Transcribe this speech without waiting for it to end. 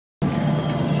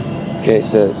Okay,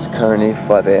 so it's currently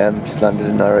 5 AM, just landed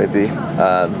in Nairobi.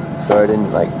 Sorry I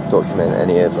didn't document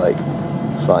any of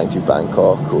flying through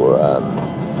Bangkok or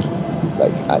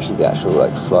actually the actual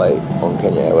flight on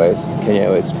Kenya Airways. Kenya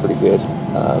Airways is pretty good.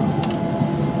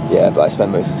 Yeah, but I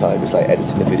spend most of the time just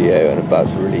editing the video and I'm about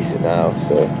to release it now.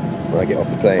 So when I get off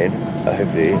the plane,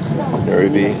 hopefully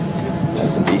Nairobi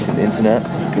has some decent internet.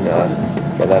 I can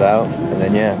get that out, and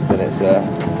then then it's a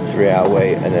 3-hour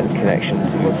wait and then connection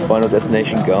to the final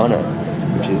destination, Ghana,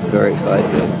 which is very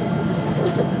exciting.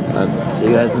 See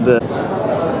you guys in a bit.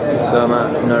 So I'm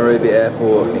at Nairobi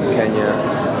Airport in Kenya,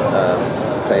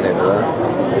 plane over there,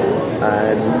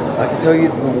 and I can tell you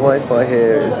the Wi-Fi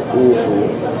here is awful,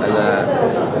 and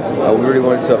I really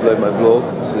wanted to upload my vlog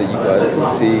so that you guys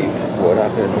can see what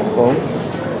happened in Hong Kong,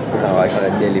 how I kind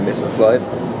of nearly missed my flight.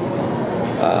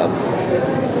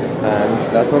 And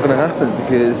that's not going to happen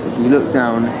because if you look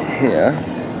down here,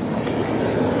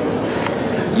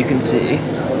 you can see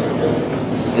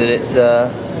that it's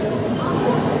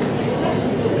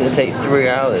going to take 3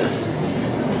 hours.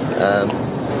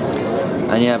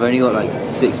 And yeah, I've only got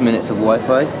 6 minutes of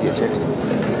Wi-Fi because you have to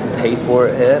pay for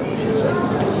it here, which is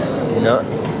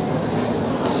nuts.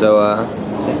 So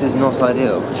this is not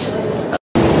ideal.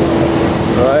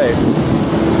 Right,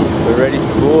 we're ready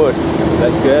to board.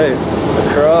 Let's go.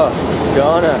 Accra,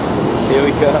 Ghana. Here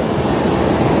we come.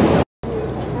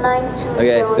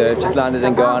 Okay, so just landed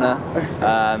in Ghana.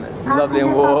 It's lovely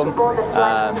and warm.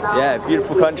 Yeah,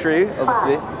 beautiful country,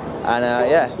 obviously. And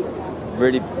yeah, it's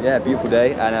really beautiful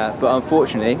day. And but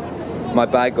unfortunately, my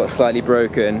bag got slightly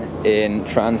broken in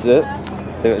transit.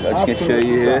 So I'm just going to show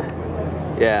you here.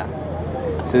 Yeah.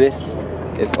 So this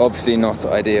is obviously not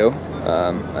ideal.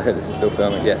 I hope this is still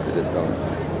filming. Yes, it is filming.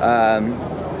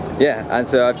 Yeah, and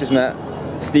so I've just met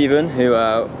Stephen, who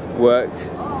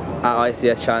worked at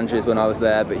ICS Challenges when I was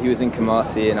there, but he was in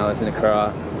Kumasi and I was in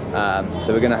Accra.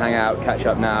 So we're going to hang out, catch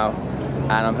up now,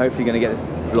 and I'm hopefully going to get this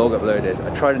vlog uploaded.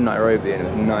 I tried in Nairobi and it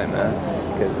was a nightmare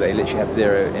because they literally have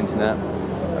zero internet.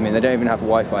 I mean, they don't even have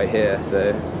Wi-Fi here,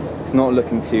 so it's not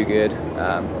looking too good,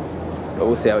 but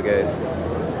we'll see how it goes.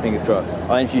 Fingers crossed.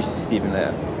 I'll introduce you to Stephen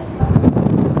later.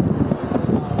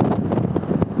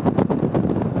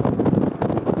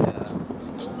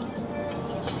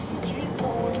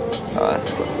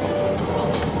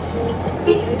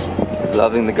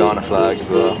 Loving the Ghana flag as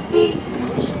well.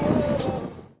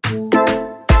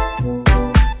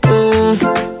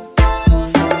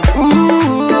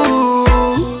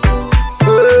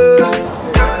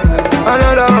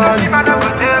 Another one.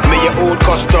 Me your old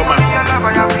customer.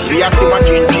 We are so much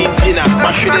in dinner.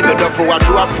 My should have been for what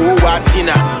you are for what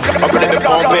dinner.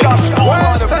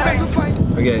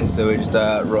 Okay, so we're just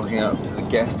rocking up to the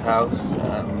guest house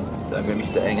that I'm going to be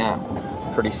staying at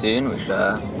pretty soon, which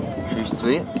should be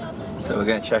sweet. So we're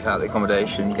going to check out the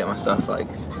accommodation, get my stuff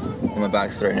get my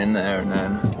bags thrown in there, and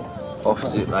then off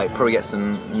to probably get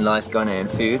some nice Ghanaian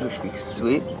food, which would be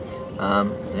sweet.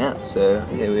 Yeah, so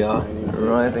here we are,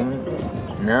 arriving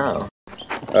now.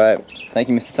 Alright, thank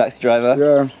you Mr. Taxi Driver.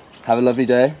 Yeah. Have a lovely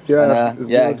day. Yeah, and, it's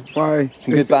good. Fine.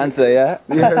 Some good banter, yeah?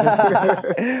 Yes.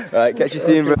 Alright, catch you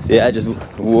soon, bro. So yeah, just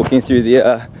walking through the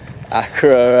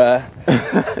Accra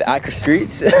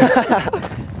streets,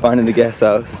 finding the guest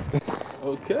house.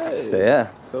 Okay. So yeah.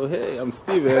 So hey, I'm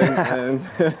Stephen and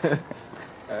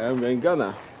I'm in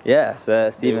Ghana. Yeah, so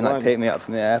Stephen picked me up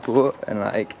from the airport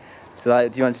and so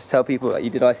do you want to just tell people you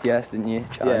did ICS, didn't you?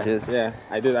 Challenges. Yeah,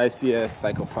 I did ICS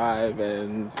Cycle 5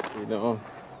 and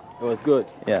it was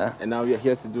good. Yeah. And now we're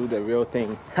here to do the real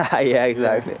thing. Yeah,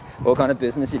 exactly. Yeah. What kind of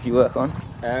business did you work on?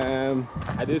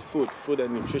 I did food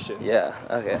and nutrition. Yeah,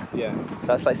 okay. Yeah.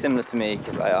 So that's similar to me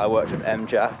because I worked with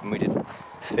MJAP and we did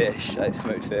fish,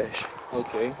 smoked fish.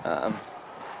 Okay. I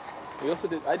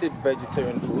did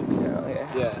vegetarian foods. Oh, okay.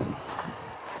 Yeah.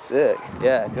 Sick.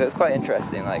 Yeah, because it was quite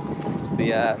interesting. My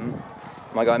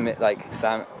guy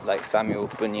Samuel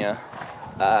Bunya,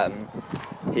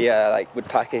 he would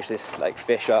package this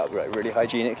fish up really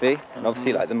hygienically, and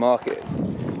obviously the market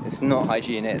it's not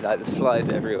hygienic. There's flies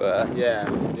everywhere. Yeah.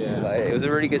 So, it was a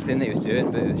really good thing that he was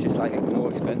doing, but it was just more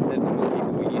expensive than what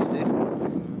people were used to.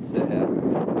 So yeah.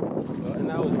 Well, and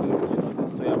I was doing the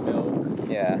soya milk.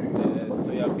 Yeah. The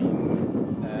soya bean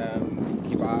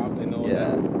kebab and all that.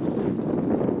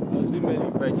 I was doing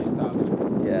mainly veggie stuff.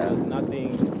 Yeah. There was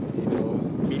nothing,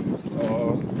 meats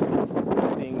or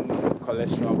nothing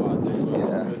cholesterol about it. But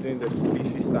Yeah. we're doing the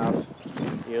beefy stuff,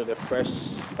 the fresh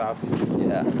stuff.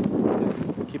 Yeah. Just to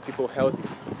keep people healthy.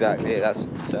 Exactly, that's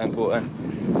so important.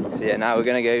 So yeah, now we're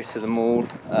gonna go to the mall.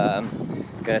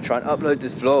 Gonna try and upload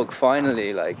this vlog finally.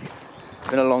 It's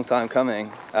been a long time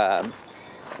coming.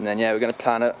 And then yeah, we're gonna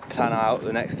plan out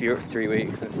the next 3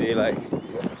 weeks and see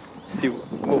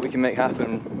what we can make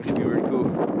happen, which would be really cool.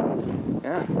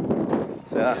 Yeah.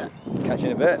 So catch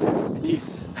you in a bit.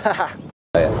 Peace.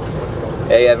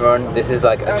 Hey everyone, this is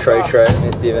like a Trotro. Me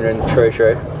and Steven are in the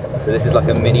Trotro. So this is like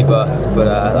a mini bus, but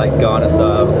like Ghana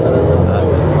style.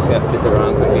 So I'm just gonna flip it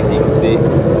around quickly so you can see.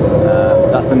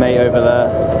 That's the mate over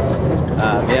there.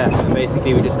 Yeah, so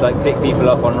basically we just like pick people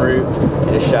up en route,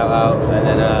 just shout out, and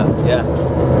then yeah,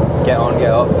 get on,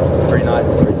 get off. It's pretty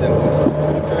nice, pretty simple.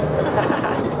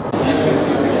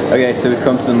 Okay, so we've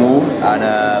come to the mall,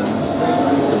 and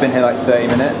we've been here like 30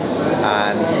 minutes,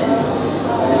 and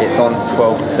it's on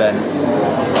 12%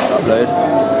 upload.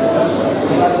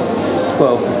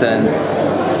 12%.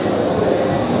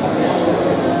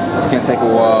 It's gonna take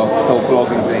a while. This whole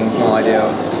vlogging thing's not ideal.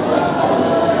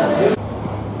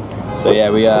 So yeah,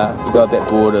 we got a bit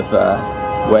bored of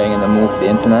waiting in the mall for the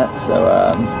internet, so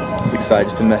we decided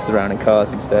just to mess around in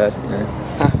cars instead. You know?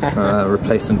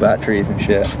 Replace some batteries and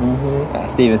shit.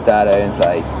 Steven's dad owns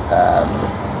like,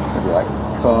 is it like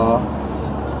car?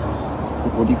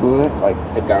 What do you call it? Like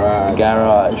A garage. A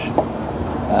garage.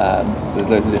 So there's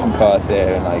loads of different cars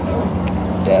here, and like,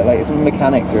 yeah, like it's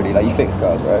mechanics really. Like you fix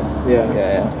cars, right? Yeah.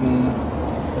 Yeah.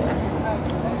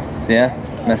 So yeah,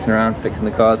 messing around, fixing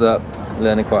the cars up,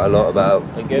 learning quite a lot about.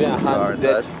 You're getting your hands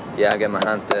dirty. Yeah, I'm getting my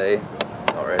hands dirty.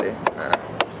 Not really.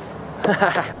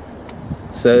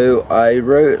 So I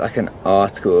wrote like an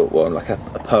article, well, like a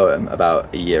poem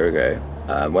about a year ago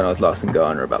when I was last in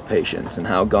Ghana about patience and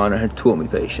how Ghana had taught me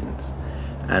patience,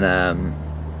 and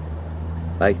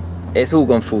like it's all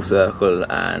gone full circle,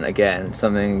 and again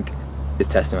something is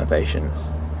testing my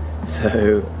patience.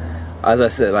 So as I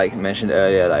said, like mentioned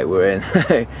earlier, like we're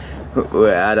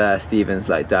at Steven's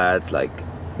like dad's like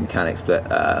mechanics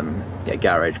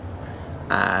garage,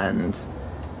 and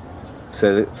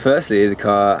so firstly the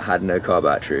car had no car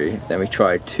battery. Then we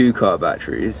tried 2 car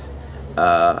batteries,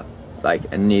 and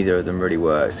neither of them really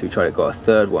worked. So we got a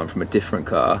third one from a different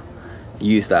car,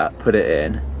 used that, put it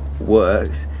in,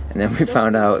 works, and then we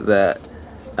found out that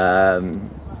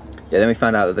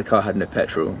the car had no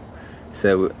petrol.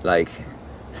 So like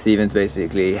Steven's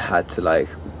basically had to like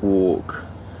walk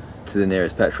to the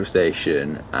nearest petrol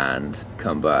station and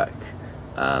come back.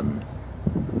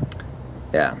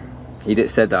 Yeah, he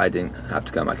said that I didn't have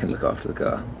to come back and look after the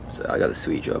car, so I got the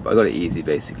sweet job. I got it easy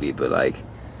basically, but like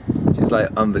just like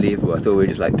unbelievable. I thought we were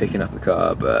just like picking up the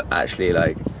car, but actually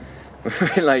like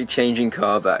we're like changing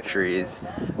car batteries,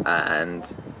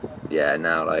 and yeah,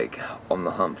 now like on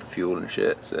the hunt for fuel and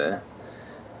shit. So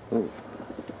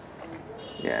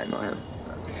yeah, not him.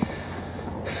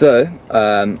 So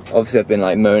obviously I've been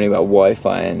like moaning about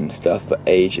Wi-Fi and stuff for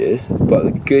ages, but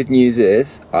the good news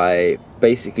is I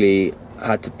basically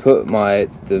had to put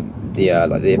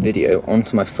the video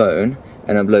onto my phone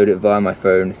and upload it via my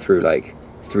phone through like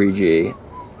 3G,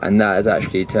 and that has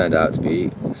actually turned out to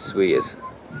be sweet as.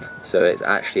 So it's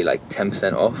actually like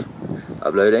 10% off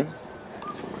uploading.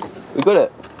 We got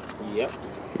it. Yep.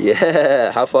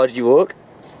 Yeah. How far did you walk?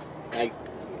 Like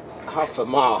half a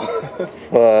mile.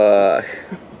 Fuck.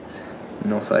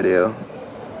 Not ideal.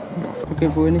 Okay,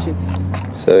 for initial.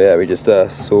 So yeah, we just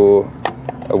saw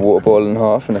a water bottle in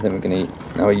half, and I think we're gonna eat.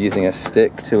 Now we're using a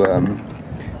stick to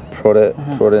prod it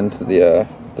into the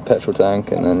petrol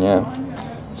tank, and then yeah,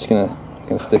 just gonna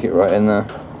stick it right in there.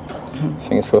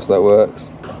 Fingers crossed that works.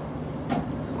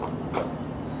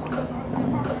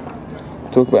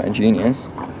 Talk about ingenious.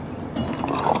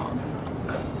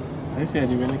 They said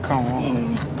you really can't walk.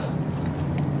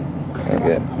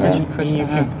 Okay.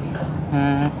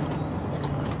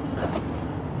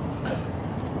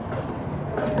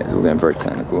 It's all getting very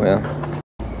technical here.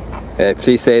 Okay,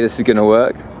 please say this is gonna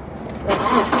work.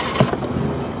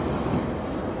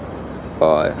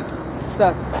 5.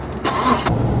 Start.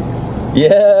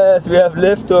 Yes, we have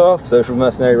liftoff. Social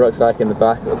Mercenary rucksack in the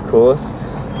back, of course.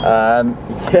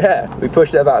 Yeah, we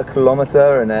pushed it about 1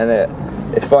 kilometer, and then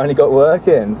it finally got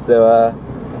working. So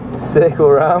sick all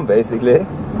around, basically.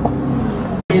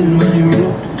 In my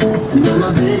room, and on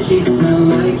my bed sheets smell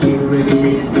like you. Every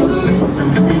day discovering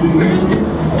something brand new.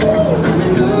 I'm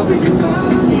in love with your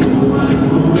body.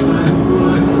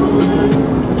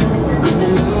 I'm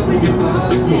in love with your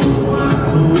body.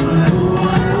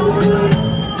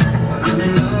 I'm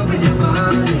in love with your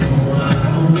body.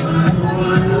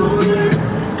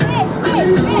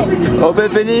 Oh,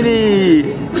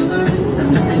 Benvenuti!